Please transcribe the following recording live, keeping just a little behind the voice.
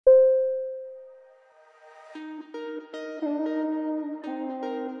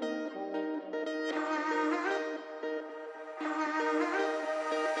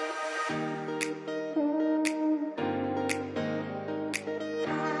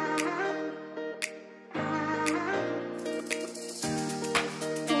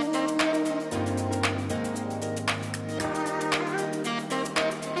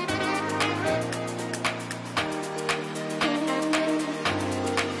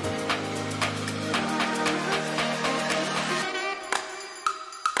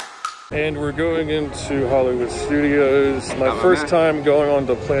And we're going into Hollywood Studios. My first time going on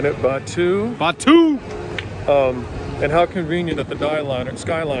the planet Batuu. And how convenient that the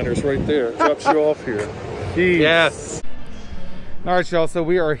Skyliner's right there. Drops you off here. Jeez. Yes. All right, y'all. So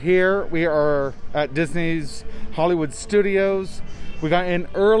we are here. We are at Disney's Hollywood Studios. We got in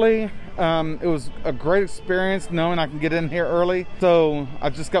early. It was a great experience knowing I can get in here early. So I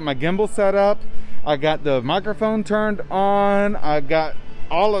just got my gimbal set up. I got the microphone turned on. I got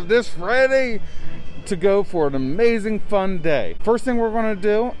all of this ready to go for an amazing fun day. First thing we're going to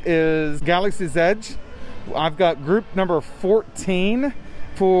do is Galaxy's Edge. I've got group number 14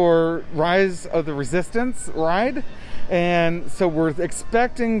 for Rise of the Resistance ride, and so we're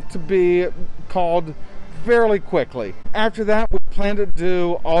expecting to be called fairly quickly. After that, we plan to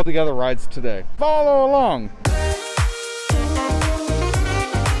do all the other rides today. Follow along.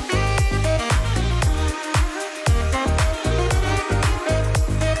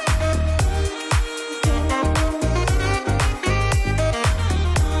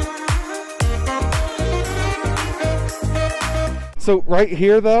 So right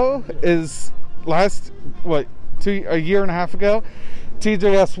here though is a year and a half ago,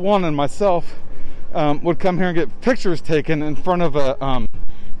 TJS1 and myself would come here and get pictures taken in front of a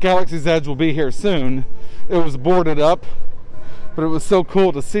Galaxy's Edge will be here soon. It was boarded up, but it was so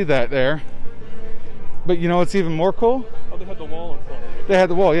cool to see that there. But you know what's even more cool? Oh, they had the wall in front of it. They had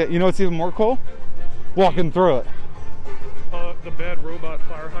the wall, yeah. You know what's even more cool? Walking through it. The bad robot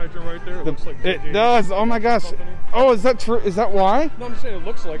fire hydrant right there. It looks like it does. Oh my gosh. Company. Oh, is that true? Is that why? No, I'm just saying it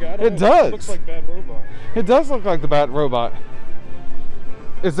looks like it. I don't it know. Does. It looks like Bad Robot. It does look like the Bad Robot.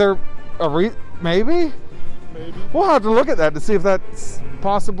 Is there a maybe? Maybe. We'll have to look at that to see if that's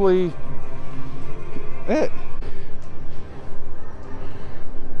possibly it.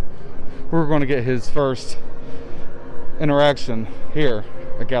 We're going to get his first interaction here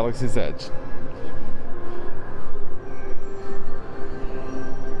at Galaxy's Edge.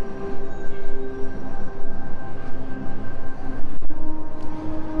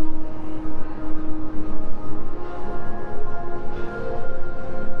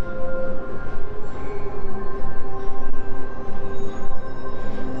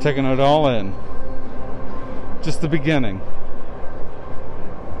 Taking it all in. Just the beginning.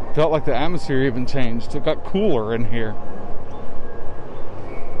 Felt like the atmosphere even changed. It got cooler in here.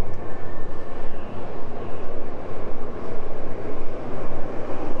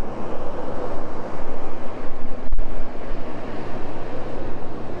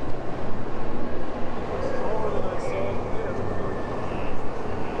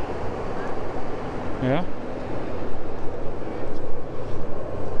 Yeah.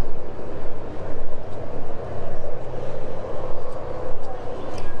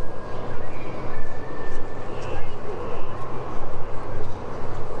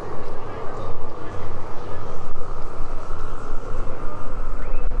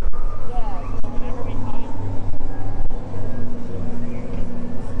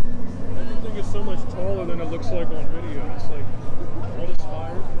 Like on video, it's like all this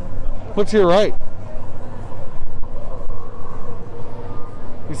fire. Look to your right.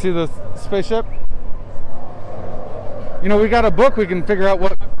 You see the spaceship? You know, we got a book. We can figure out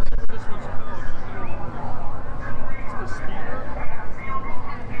what.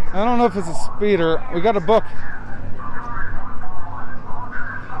 I don't know if it's a speeder. We got a book.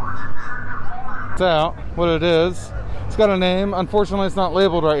 It's out what it is. It's got a name. Unfortunately, it's not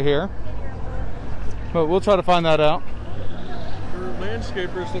labeled right here. But we'll try to find that out. Your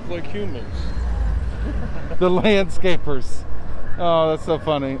landscapers look like humans. The landscapers. Oh, that's so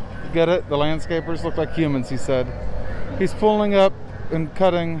funny. Get it? The landscapers look like humans, he said. He's pulling up and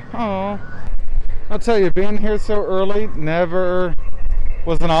cutting. Oh. I'll tell you, being here so early never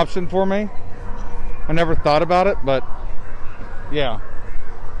was an option for me. I never thought about it, but yeah.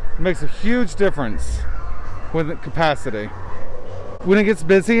 It makes a huge difference with capacity. When it gets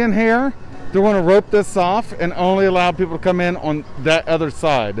busy in here, they're going to rope this off and only allow people to come in on that other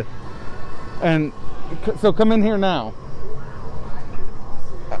side. And so come in here now.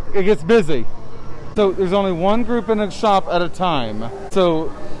 It gets busy. So there's only one group in a shop at a time. So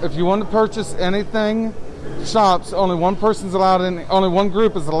if you want to purchase anything, shops, only one person's allowed in, only one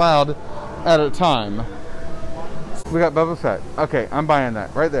group is allowed at a time. We got Boba Fett. Okay, I'm buying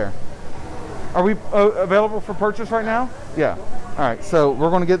that right there. Are we available for purchase right now? Yeah. All right, so we're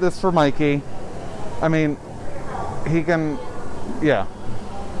going to get this for Mikey. I mean, he can, yeah.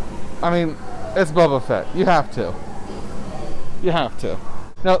 I mean, it's Boba Fett. You have to. You have to.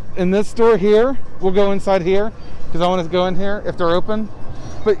 Now, in this store here, we'll go inside here because I want to go in here if they're open.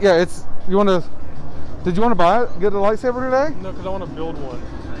 But yeah, it's, you want to, did you want to buy it? Get a lightsaber today? No, because I want to build one.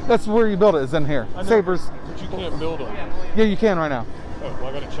 That's where you build it, is in here. Sabers. But you can't build them. Yeah, you can right now. Oh, well,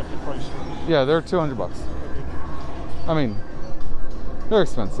 I gotta check the price first. Yeah, they're $200. I mean, they're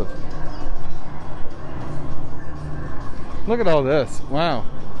expensive. Look at all this. Wow.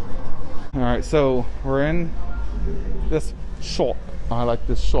 All right, so we're in this shop. I like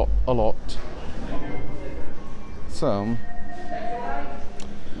this shop a lot. So,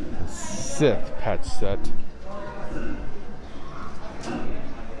 the Sith patch set.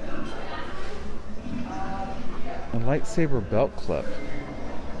 A lightsaber belt clip.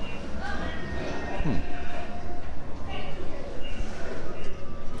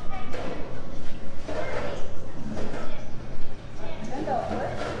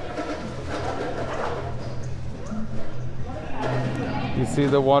 You see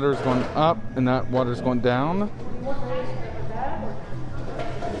the water's going up and that water's going down.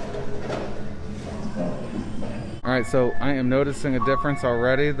 Alright, so I am noticing a difference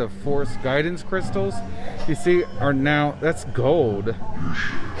already. The Force guidance crystals, you see, are now, that's gold.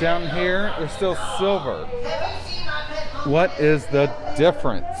 Down here, they're still silver. What is the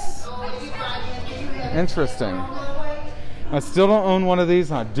difference? Interesting. I still don't own one of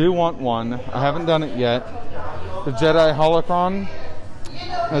these. I do want one. I haven't done it yet. The Jedi Holocron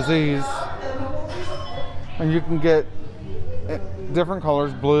has these. And you can get different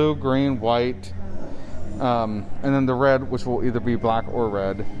colors, blue, green, white. And then the red, which will either be black or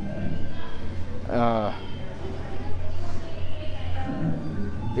red.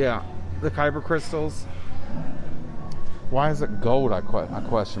 Yeah, the kyber crystals. Why is it gold? I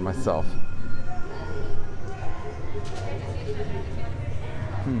question myself.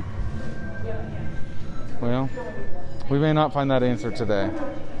 Well, we may not find that answer today.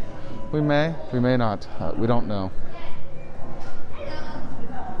 We may not. We don't know.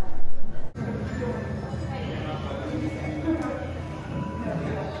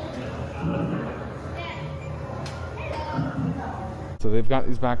 So they've got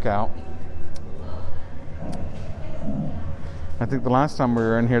these back out. I think the last time we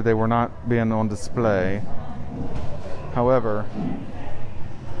were in here, they were not being on display. However,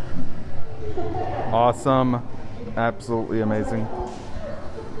 awesome, absolutely amazing.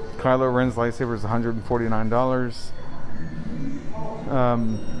 Kylo Ren's lightsaber is $149.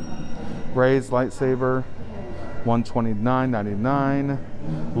 Rey's lightsaber, $129.99.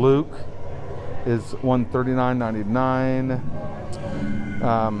 Luke is $139.99.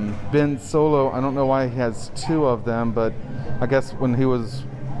 Ben Solo, I don't know why he has two of them, but I guess when he was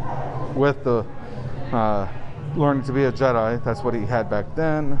with the learning to be a Jedi, that's what he had back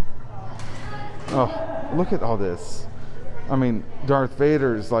then. Oh, look at all this. I mean, Darth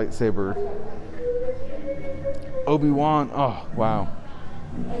Vader's lightsaber. Obi-Wan, oh, wow.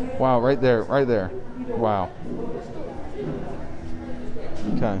 Wow, right there, right there. Wow.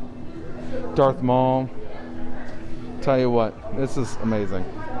 Okay. Darth Maul. Tell you what, this is amazing.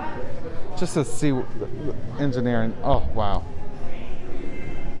 Just to see the engineering. Oh, wow.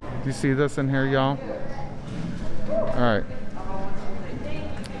 Do you see this in here, y'all? All right.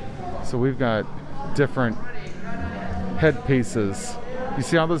 So we've got different headpieces. You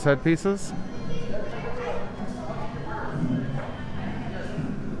see all those headpieces?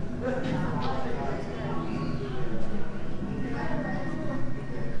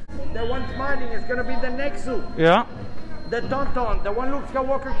 The one smiling is going to be the Nexu. Yeah. The Tauntaun, the one Luke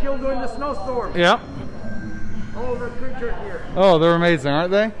Skywalker killed during the snowstorm. Yep. All the creatures here. Oh, they're amazing,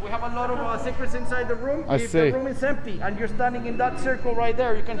 aren't they? We have a lot of secrets inside the room. I if see. the room is empty and you're standing in that circle right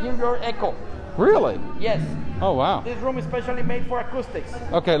there, you can hear your echo. Really? Yes. Oh, wow. This room is specially made for acoustics.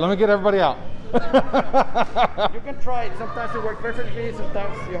 Okay, let me get everybody out. You can try it. Sometimes it works perfectly.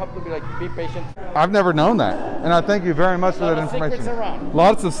 Sometimes you have to be patient. I've never known that. And I thank you very much for that information. Secrets around.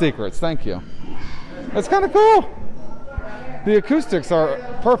 Lots of secrets. Thank you. That's kind of cool. The acoustics are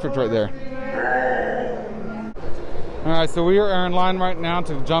perfect right there. All right, so we are in line right now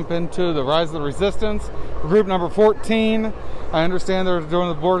to jump into the Rise of the Resistance, group number 14. I understand they're doing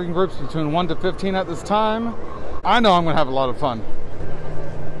the boarding groups between 1 to 15 at this time. I know I'm going to have a lot of fun.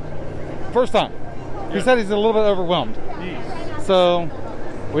 First time. He said he's a little bit overwhelmed. So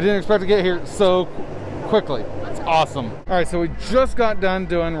we didn't expect to get here so quickly. It's awesome. All right, so we just got done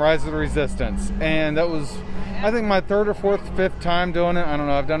doing Rise of the Resistance, and that was, I think, my third or fourth, fifth time doing it. I don't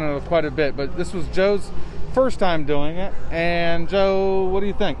know, I've done it quite a bit, but this was Joe's first time doing it. And Joe, what do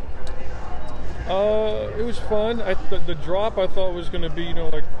you think? It was fun. The drop I thought was going to be,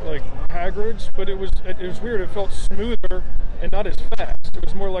 like Hagrid's, but it was weird. It felt smoother and not as fast. It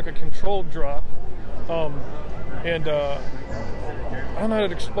was more like a controlled drop. I don't know how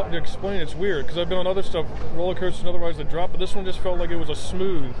to explain it. It's weird because I've been on other stuff, roller coasters and otherwise that drop, but this one just felt like it was a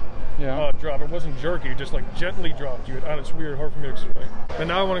smooth drop. It wasn't jerky, it just like gently dropped you. It's weird, hard for me to explain. And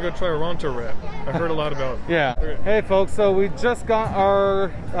now I want to go try a Ronto wrap. I heard a lot about it. Yeah. Okay. Hey folks, so we just got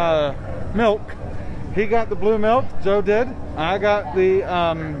our milk. He got the blue milk, Joe did. I got the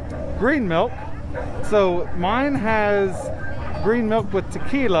green milk. So mine has green milk with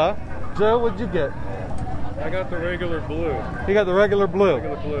tequila. Joe, what'd you get? I got the regular blue. You got the regular blue.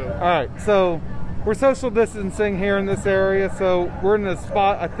 Regular blue. All right, so we're social distancing here in this area, so we're in a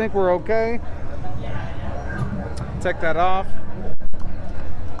spot. I think we're okay. Take that off.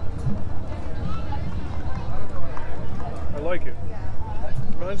 I like it.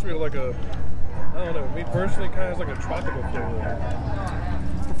 Reminds me of like a, I don't know, me personally, kind of has like a tropical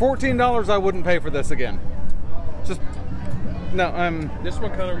flavor. For $14, I wouldn't pay for this again. Just, no, This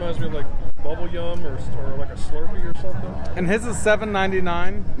one kind of reminds me of like Bubble Yum or like a Slurpee or something. and his is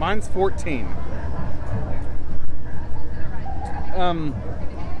 $7.99. Mine's $14.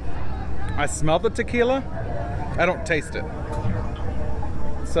 I smell the tequila. I don't taste it.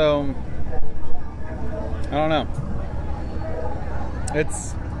 So, I don't know.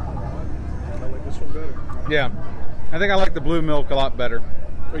 It's, I like this one better. yeah. I think I like the blue milk a lot better.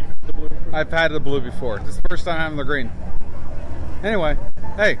 Oh, you got the blue? I've had the blue before. This is the first time having the green. Anyway,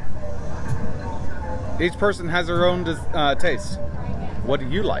 hey. Each person has their own taste. What do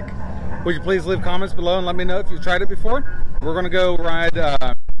you like? Would you please leave comments below and let me know if you've tried it before? We're going to go ride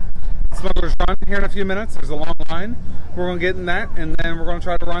Smuggler's Run here in a few minutes. There's a long line. We're going to get in that, and then we're going to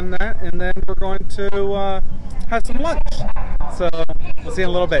try to run that, and then we're going to have some lunch. So, we'll see you in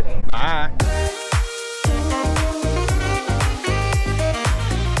a little bit. Bye.